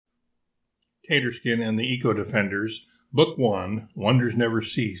Taterskin and the Eco-Defenders, Book 1, Wonders Never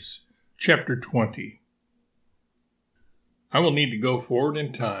Cease, Chapter 20. I will need to go forward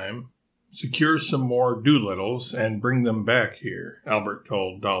in time, secure some more Doolittles, and bring them back here, Albert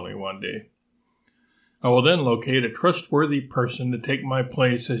told Dolly one day. I will then locate a trustworthy person to take my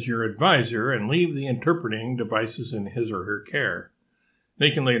place as your advisor and leave the interpreting devices in his or her care.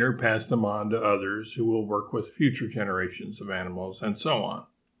 They can later pass them on to others who will work with future generations of animals, and so on.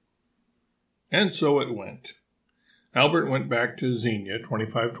 And so it went. Albert went back to Xenia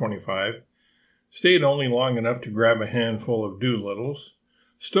 2525, stayed only long enough to grab a handful of Doolittles,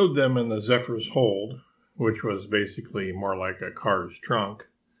 stowed them in the Zephyr's hold, which was basically more like a car's trunk,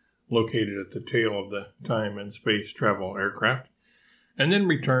 located at the tail of the time and space travel aircraft, and then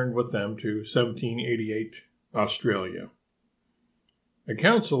returned with them to 1788 Australia. A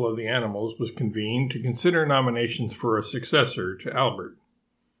council of the animals was convened to consider nominations for a successor to Albert.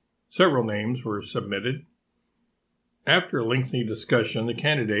 Several names were submitted. After a lengthy discussion, the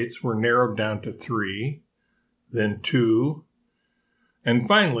candidates were narrowed down to 3, then 2, and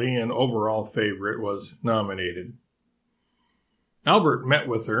finally an overall favorite was nominated. Albert met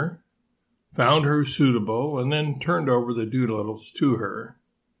with her, found her suitable, and then turned over the Doolittles to her.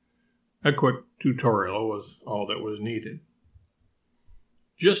 A quick tutorial was all that was needed.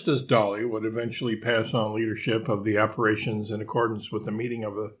 Just as Dolly would eventually pass on leadership of the operations in accordance with the meeting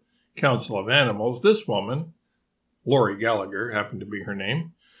of the Council of Animals, this woman, Lori Gallagher happened to be her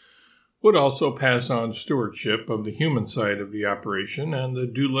name, would also pass on stewardship of the human side of the operation and the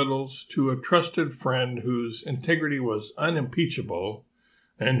Doolittles to a trusted friend whose integrity was unimpeachable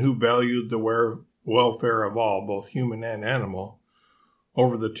and who valued the welfare of all, both human and animal,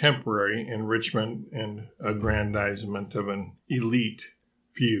 over the temporary enrichment and aggrandizement of an elite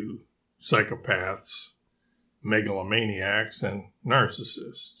few psychopaths, megalomaniacs, and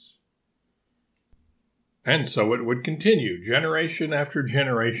narcissists. And so it would continue, generation after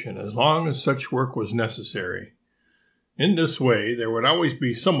generation, as long as such work was necessary. In this way, there would always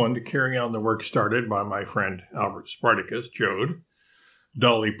be someone to carry on the work started by my friend Albert Spartacus, Jode,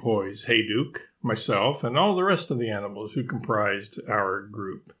 Dolly Poise Hayduke, myself, and all the rest of the animals who comprised our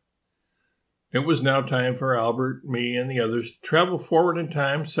group. It was now time for Albert, me, and the others to travel forward in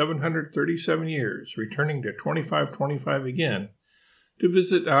time 737 years, returning to 2525 again, to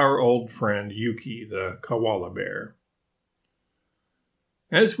visit our old friend Yuki, the koala bear.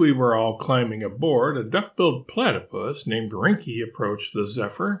 As we were all climbing aboard, a duck-billed platypus named Rinky approached the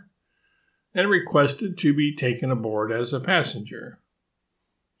Zephyr and requested to be taken aboard as a passenger.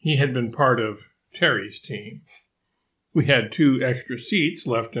 He had been part of Terry's team. We had 2 extra seats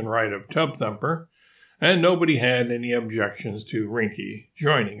left and right of Tub Thumper, and nobody had any objections to Rinky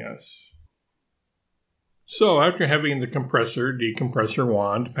joining us. So, after having the compressor-decompressor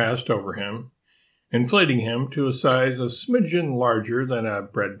wand passed over him, inflating him to a size a smidgen larger than a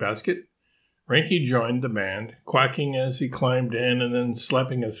breadbasket, Rinky joined the band, quacking as he climbed in and then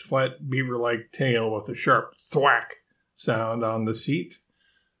slapping his flat beaver-like tail with a sharp thwack sound on the seat,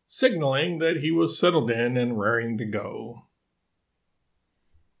 signaling that he was settled in and raring to go.